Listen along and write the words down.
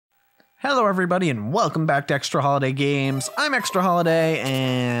Hello everybody and welcome back to Extra Holiday Games. I'm Extra Holiday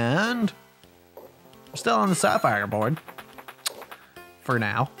and we're still on the Sapphire board for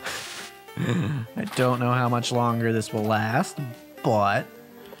now. I don't know how much longer this will last, but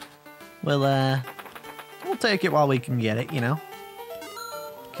we'll take it while we can get it, you know.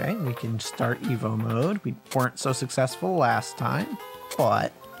 Okay, we can start Evo mode. We weren't so successful last time,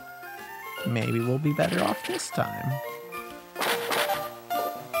 but maybe we'll be better off this time.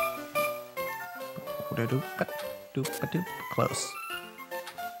 Close.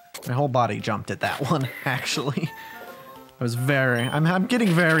 My whole body jumped at that one, actually. I'm getting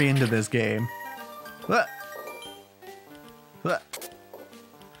very into this game.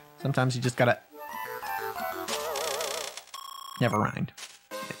 Sometimes you just gotta... Never mind.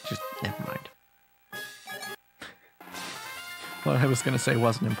 Just never mind. What I was gonna say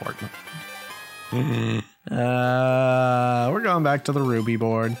wasn't important. We're going back to the Ruby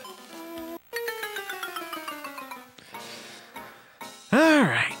board.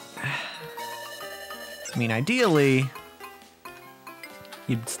 Alright. I mean, ideally,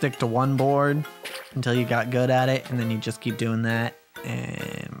 you'd stick to one board until you got good at it, and then you just keep doing that,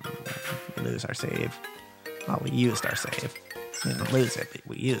 and we lose our save. Well, we used our save. We didn't lose it, but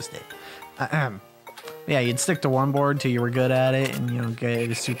we used it. Yeah, you'd stick to one board till you were good at it, and, you know,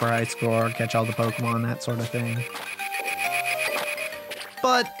 get a super high score, catch all the Pokemon, that sort of thing.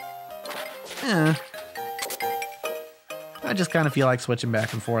 But, I just kind of feel like switching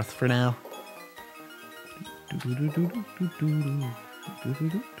back and forth for now.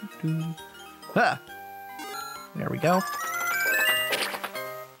 Ah, there we go.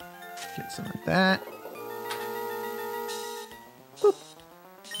 Get some of that. Boop.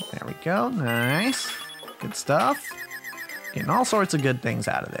 There we go. Nice. Good stuff. Getting all sorts of good things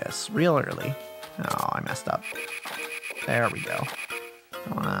out of this real early. Oh, I messed up. There we go.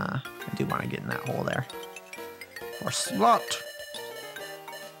 I do want to get in that hole there. For slot.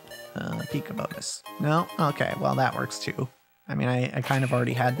 Pika bonus. No? Okay, well that works too. I mean, I kind of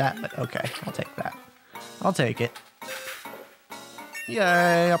already had that, but okay, I'll take that. I'll take it.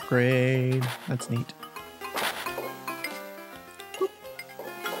 Yay, upgrade. That's neat. Boop.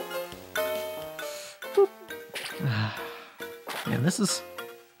 Boop. Man, this is...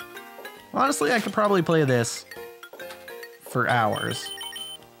 Honestly, I could probably play this for hours.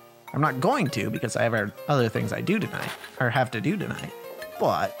 I'm not going to because I have other things I do tonight, or have to do tonight,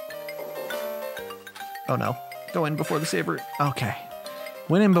 but... Oh no, go in before the saber. Okay.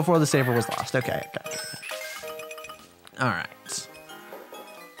 Went in before the saber was lost. Okay. Alright.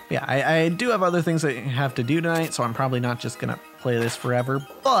 Yeah, I do have other things I have to do tonight, so I'm probably not just gonna play this forever,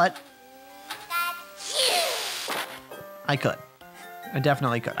 but... I could. I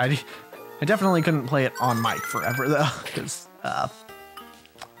definitely could. I definitely couldn't play it on mic forever, though, because... Oh,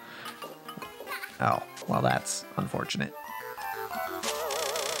 well, that's unfortunate.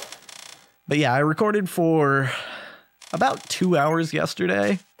 But yeah, I recorded for about 2 hours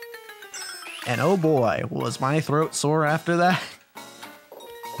yesterday. And oh boy, was my throat sore after that.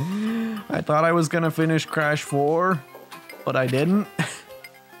 I thought I was going to finish Crash 4, but I didn't.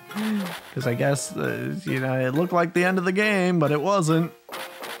 Because I guess, you know, it looked like the end of the game, but it wasn't.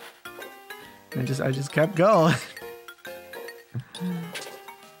 I just kept going.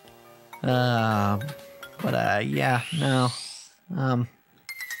 Yeah, no.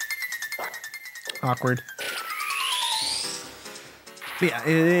 Awkward. But yeah,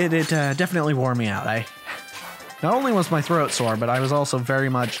 it definitely wore me out. Not only was my throat sore, but I was also very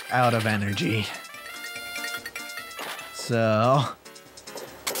much out of energy. So...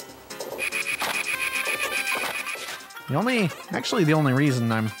 the only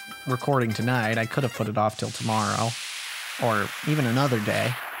reason I'm recording tonight, I could have put it off till tomorrow, or even another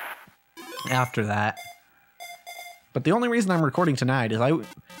day after that. But the only reason I'm recording tonight is I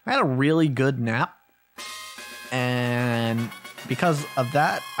had a really good nap, and because of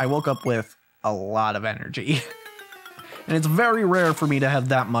that, I woke up with a lot of energy. And it's very rare for me to have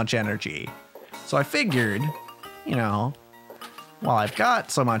that much energy. So I figured, you know, while I've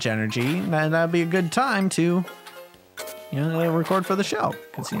got so much energy, that'd be a good time to, you know, record for the show.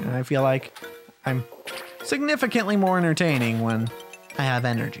 Because, you know, I feel like I'm significantly more entertaining when I have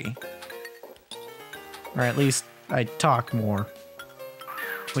energy. Or at least I talk more.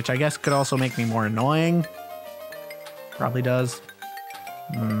 Which I guess could also make me more annoying. Probably does.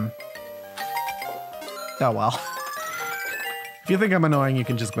 Oh well. If you think I'm annoying, you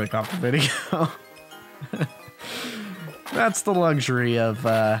can just click off the video. That's the luxury of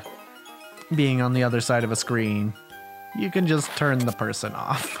being on the other side of a screen. You can just turn the person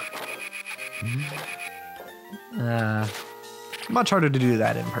off. Much harder to do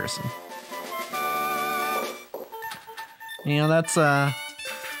that in person. You know, that's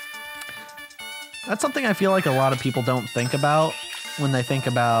something I feel like a lot of people don't think about when they think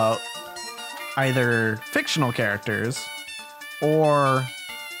about either fictional characters or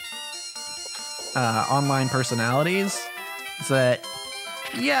online personalities. Is that,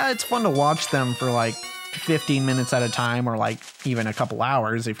 yeah, it's fun to watch them for like 15 minutes at a time, or like even a couple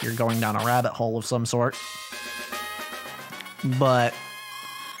hours if you're going down a rabbit hole of some sort. But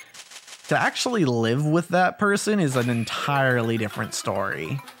to actually live with that person is an entirely different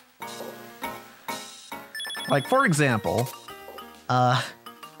story. Like, for example,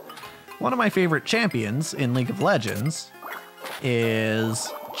 one of my favorite champions in League of Legends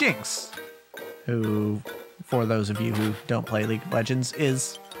is Jinx, who, for those of you who don't play League of Legends,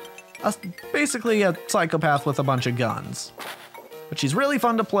 is basically a psychopath with a bunch of guns. But she's really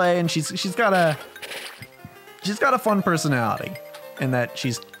fun to play, and she's got a fun personality in that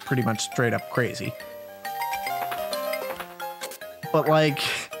she's pretty much straight up crazy. But like,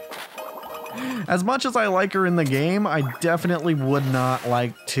 as much as I like her in the game, I definitely would not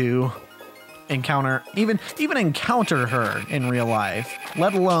like to even encounter her in real life,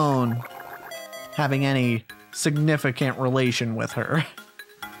 let alone having any significant relation with her.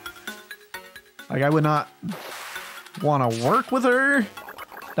 Like, I would not want to work with her.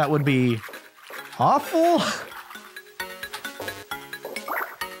 That would be awful.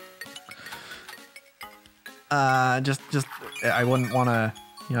 Just I wouldn't want to,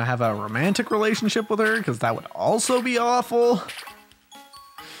 you know, have a romantic relationship with her, because that would also be awful.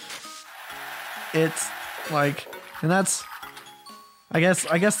 It's like, and that's, I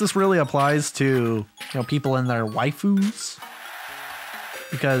guess this really applies to, you know, people and their waifus,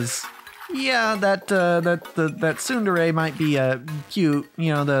 because yeah, that tsundere might be cute,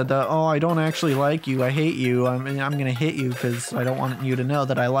 you know, the oh, I don't actually like you, I hate you, I'm gonna hit you because I don't want you to know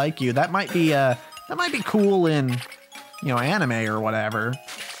that I like you. That might be cool in, you know, anime or whatever.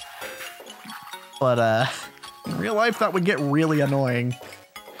 But in real life, that would get really annoying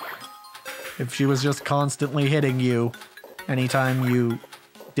if she was just constantly hitting you anytime you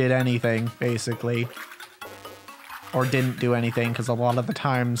did anything, basically. Or didn't do anything, because a lot of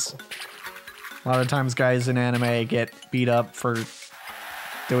times guys in anime get beat up for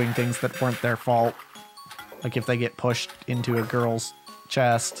doing things that weren't their fault. Like if they get pushed into a girl's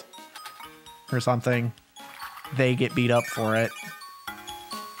chest or something, they get beat up for it.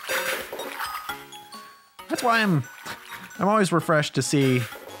 That's why I'm always refreshed to see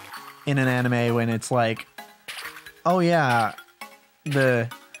in an anime when it's like, oh yeah,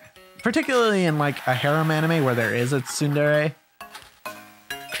 particularly in like a harem anime where there is a tsundere,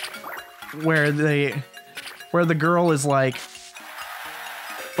 where the girl is like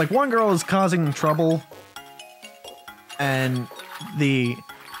one girl is causing trouble, and the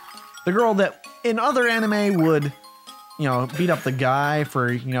girl that in other anime would, you know, beat up the guy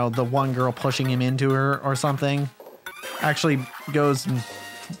for, you know, the one girl pushing him into her or something, actually goes and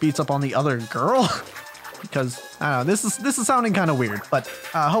beats up on the other girl. Because, I don't know, this is sounding kind of weird, but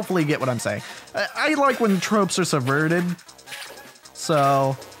hopefully you get what I'm saying. I like when tropes are subverted,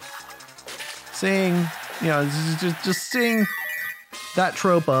 so seeing, you know, just seeing that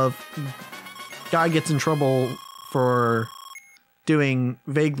trope of guy gets in trouble for doing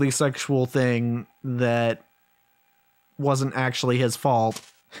vaguely sexual thing that wasn't actually his fault.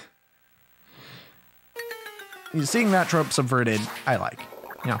 Seeing that trope subverted, I like.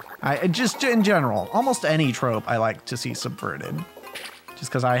 You know, I just in general, almost any trope I like to see subverted, just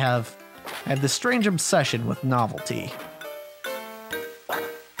because I have this strange obsession with novelty.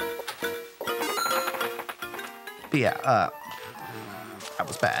 But yeah, that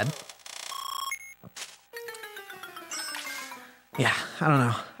was bad. Yeah,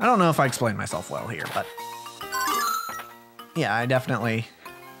 I don't know if I explained myself well here, but yeah, I definitely,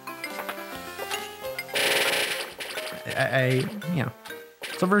 I you know,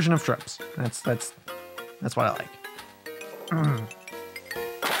 it's a version of tropes. That's what I like.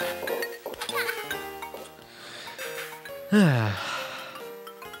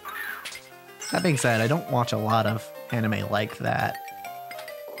 That being said, I don't watch a lot of anime like that.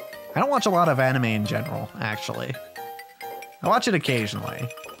 I don't watch a lot of anime in general, actually. I watch it occasionally,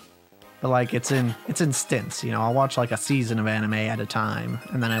 but like it's in stints, you know. I'll watch like a season of anime at a time,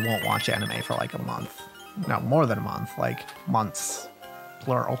 and then I won't watch anime for like a month. No, more than a month, like months,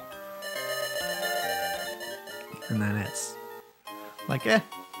 plural. And then it's like,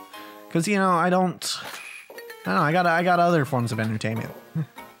 because, you know, I don't know, I got other forms of entertainment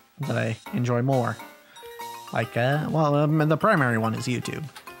that I enjoy more. Like, the primary one is YouTube,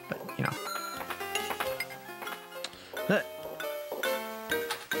 but you know.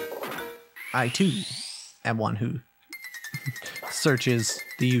 I too am one who searches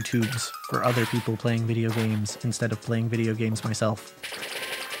the YouTubes for other people playing video games instead of playing video games myself.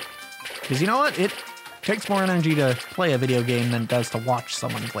 Because you know what? It takes more energy to play a video game than it does to watch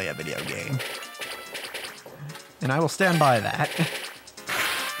someone play a video game. And I will stand by that.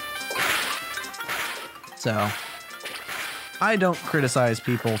 So, I don't criticize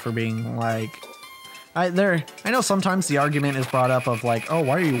people for being like... I know sometimes the argument is brought up of like, oh,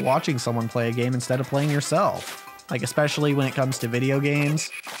 why are you watching someone play a game instead of playing yourself? Like, especially when it comes to video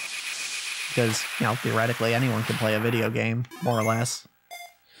games. Because, you know, theoretically anyone can play a video game, more or less.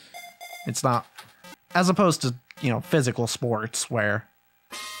 It's not... As opposed to, you know, physical sports where...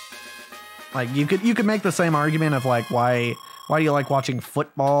 Like, you could make the same argument of like, why do you like watching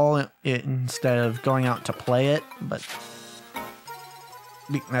football instead of going out to play it? But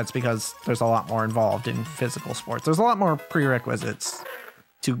that's because there's a lot more involved in physical sports. There's a lot more prerequisites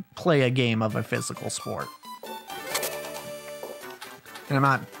to play a game of a physical sport. And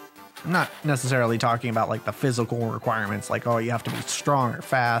I'm not necessarily talking about like the physical requirements, like, oh, you have to be strong or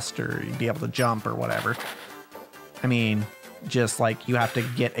fast or you'd be able to jump or whatever. I mean, just like you have to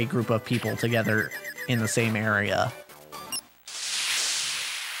get a group of people together in the same area.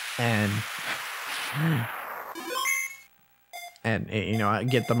 And you know,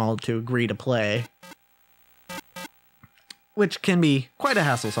 get them all to agree to play. Which can be quite a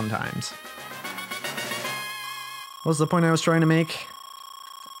hassle sometimes. What was the point I was trying to make?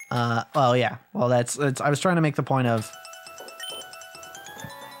 Oh yeah. Well, I was trying to make the point of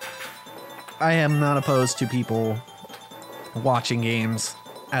I am not opposed to people watching games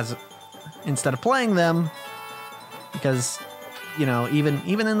instead of playing them, because, you know, even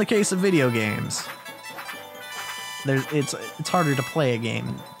in the case of video games, it's harder to play a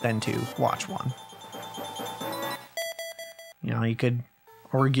game than to watch one. You know, you could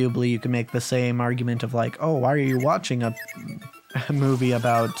make the same argument of like, oh, why are you watching a movie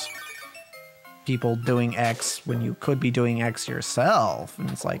about people doing X when you could be doing X yourself? And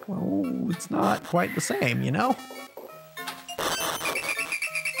it's like, well, it's not quite the same, you know?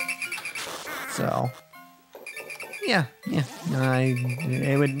 So, yeah, this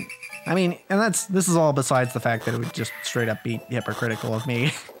is all besides the fact that it would just straight up be hypocritical of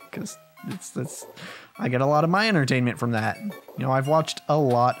me, because I get a lot of my entertainment from that. You know, I've watched a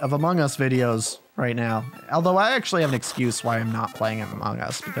lot of Among Us videos right now, although I actually have an excuse why I'm not playing Among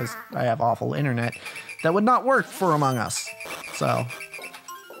Us, because I have awful internet that would not work for Among Us. So,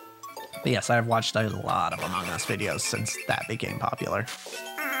 but yes, I've watched a lot of Among Us videos since that became popular.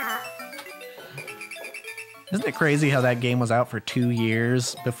 Isn't it crazy how that game was out for 2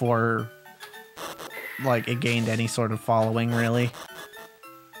 years before, like, it gained any sort of following, really?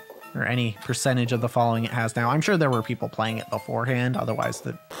 Or any percentage of the following it has now. I'm sure there were people playing it beforehand, otherwise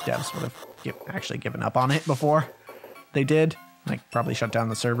the devs would have actually given up on it before they did. Like, probably shut down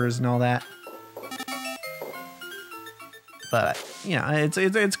the servers and all that. But, you know,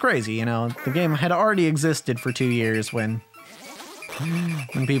 it's crazy, you know? The game had already existed for 2 years when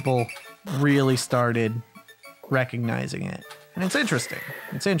people really started recognizing it. And it's interesting.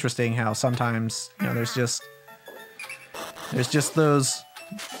 It's interesting how sometimes, you know, there's just those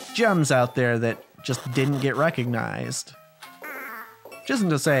gems out there that just didn't get recognized. Which isn't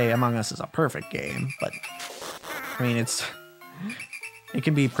to say Among Us is a perfect game, but I mean, it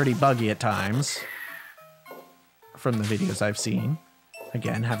can be pretty buggy at times from the videos I've seen.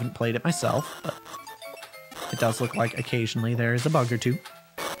 Again, haven't played it myself, but it does look like occasionally there is a bug or two.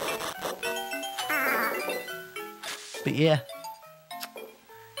 But yeah,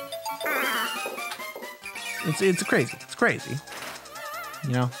 it's crazy. It's crazy,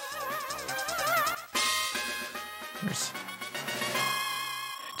 you know.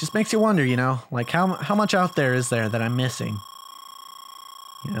 Just makes you wonder, you know, like how much out there is there that I'm missing?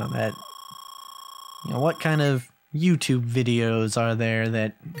 You know, what kind of YouTube videos are there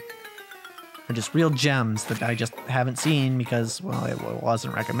that are just real gems that I just haven't seen because, well, it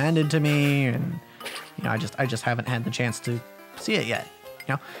wasn't recommended to me, and you know, I just haven't had the chance to see it yet.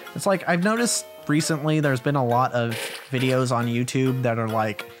 You know, it's like I've noticed recently there's been a lot of videos on YouTube that are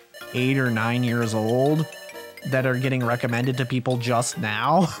like 8 or 9 years old that are getting recommended to people just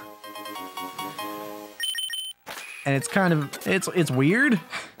now. And it's kind of, it's weird,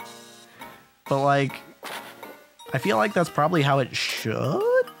 but like, I feel like that's probably how it should be.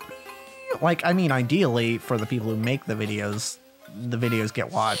 Like, I mean, ideally for the people who make the videos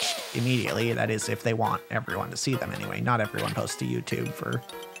get watched immediately. That is, if they want everyone to see them anyway. Not everyone posts to YouTube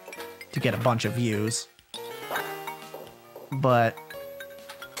to get a bunch of views. But,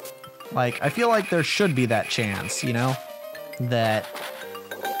 like, I feel like there should be that chance, you know?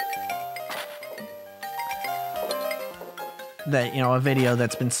 that, you know, a video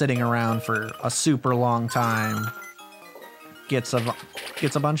that's been sitting around for a super long time gets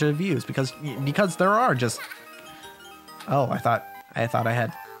a bunch of views because there are just... Oh, I thought I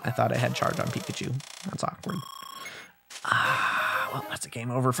had charge on Pikachu. That's awkward. Well, that's a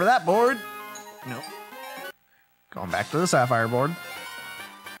game over for that board. Nope. Going back to the Sapphire board.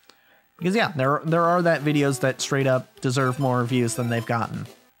 Because yeah, there are that videos that straight up deserve more views than they've gotten.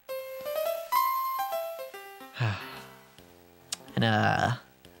 And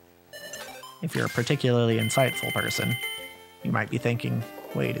if you're a particularly insightful person, you might be thinking,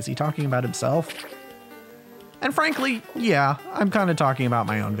 wait, is he talking about himself? And frankly, yeah, I'm kind of talking about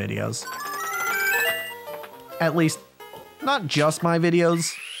my own videos. At least, not just my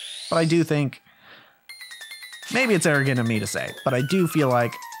videos, but I do think, maybe it's arrogant of me to say, but I do feel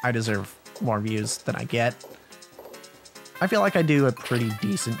like I deserve more views than I get. I feel like I do a pretty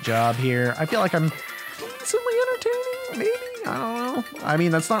decent job here. I feel like I'm decently entertaining, maybe? I don't know. I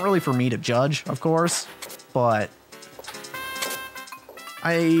mean, that's not really for me to judge, of course, but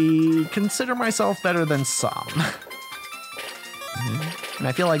I consider myself better than some. And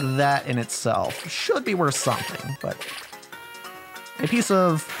I feel like that in itself should be worth something, but a piece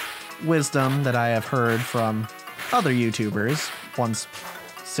of wisdom that I have heard from other YouTubers, ones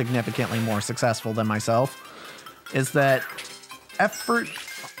significantly more successful than myself, is that effort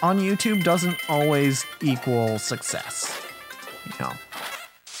on YouTube doesn't always equal success. You know,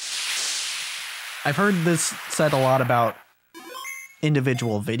 I've heard this said a lot about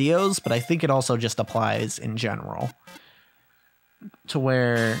individual videos, but I think it also just applies in general. To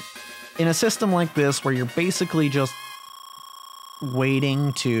where, in a system like this, where you're basically just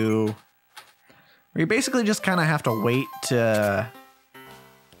waiting to... where you basically just kind of have to wait to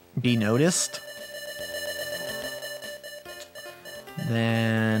be noticed,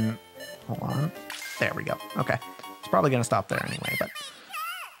 then... hold on. There we go. Okay. It's probably going to stop there anyway, but...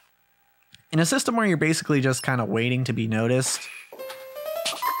 in a system where you're basically just kind of waiting to be noticed,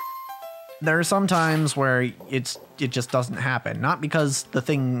 there are some times where it just doesn't happen. Not because the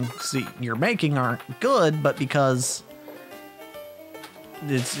things that you're making aren't good, but because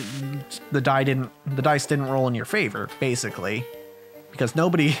the dice didn't roll in your favor, basically. Because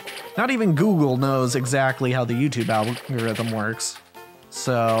nobody, not even Google, knows exactly how the YouTube algorithm works.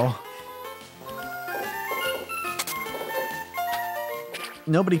 So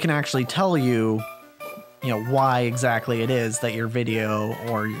nobody can actually tell you, you know, why exactly it is that your video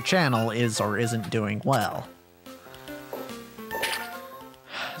or your channel is or isn't doing well.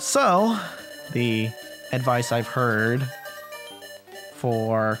 So, the advice I've heard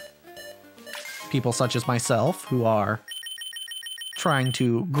for people such as myself who are trying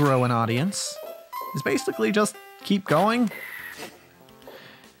to grow an audience is basically just keep going.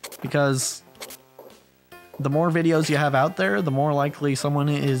 Because the more videos you have out there, the more likely someone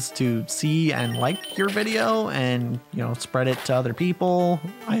is to see and like your video and, you know, spread it to other people,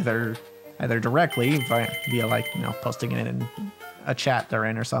 either directly via like, you know, posting it in a chat they're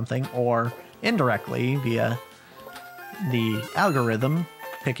in or something, or indirectly via the algorithm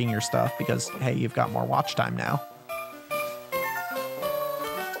picking your stuff because, hey, you've got more watch time now.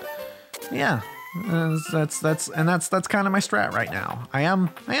 Yeah. That's kind of my strat right now. I am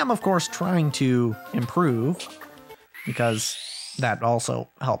of course trying to improve because that also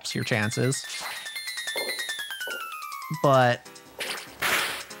helps your chances. But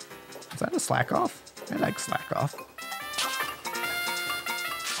is that a slack off? I like slack off.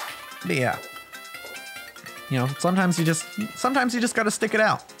 But yeah, you know, sometimes you just gotta stick it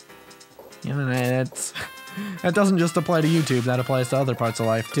out. You know, and that doesn't just apply to YouTube. That applies to other parts of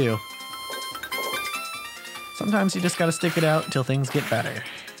life too. Sometimes you just gotta stick it out until things get better.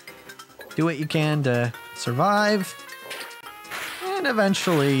 Do what you can to survive, and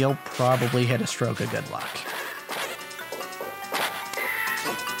eventually you'll probably hit a stroke of good luck.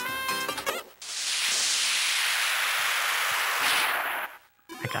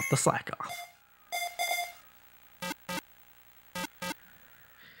 I got the slack off.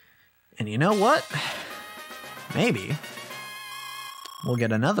 And you know what? Maybe we'll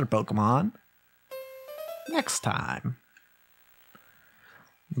get another Pokemon next time.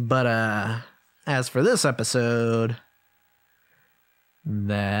 But as for this episode,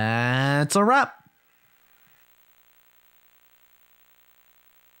 that's a wrap.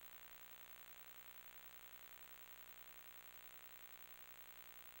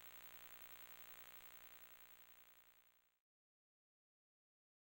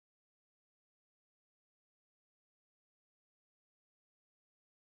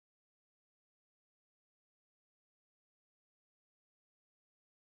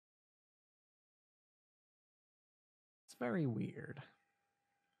 very weird.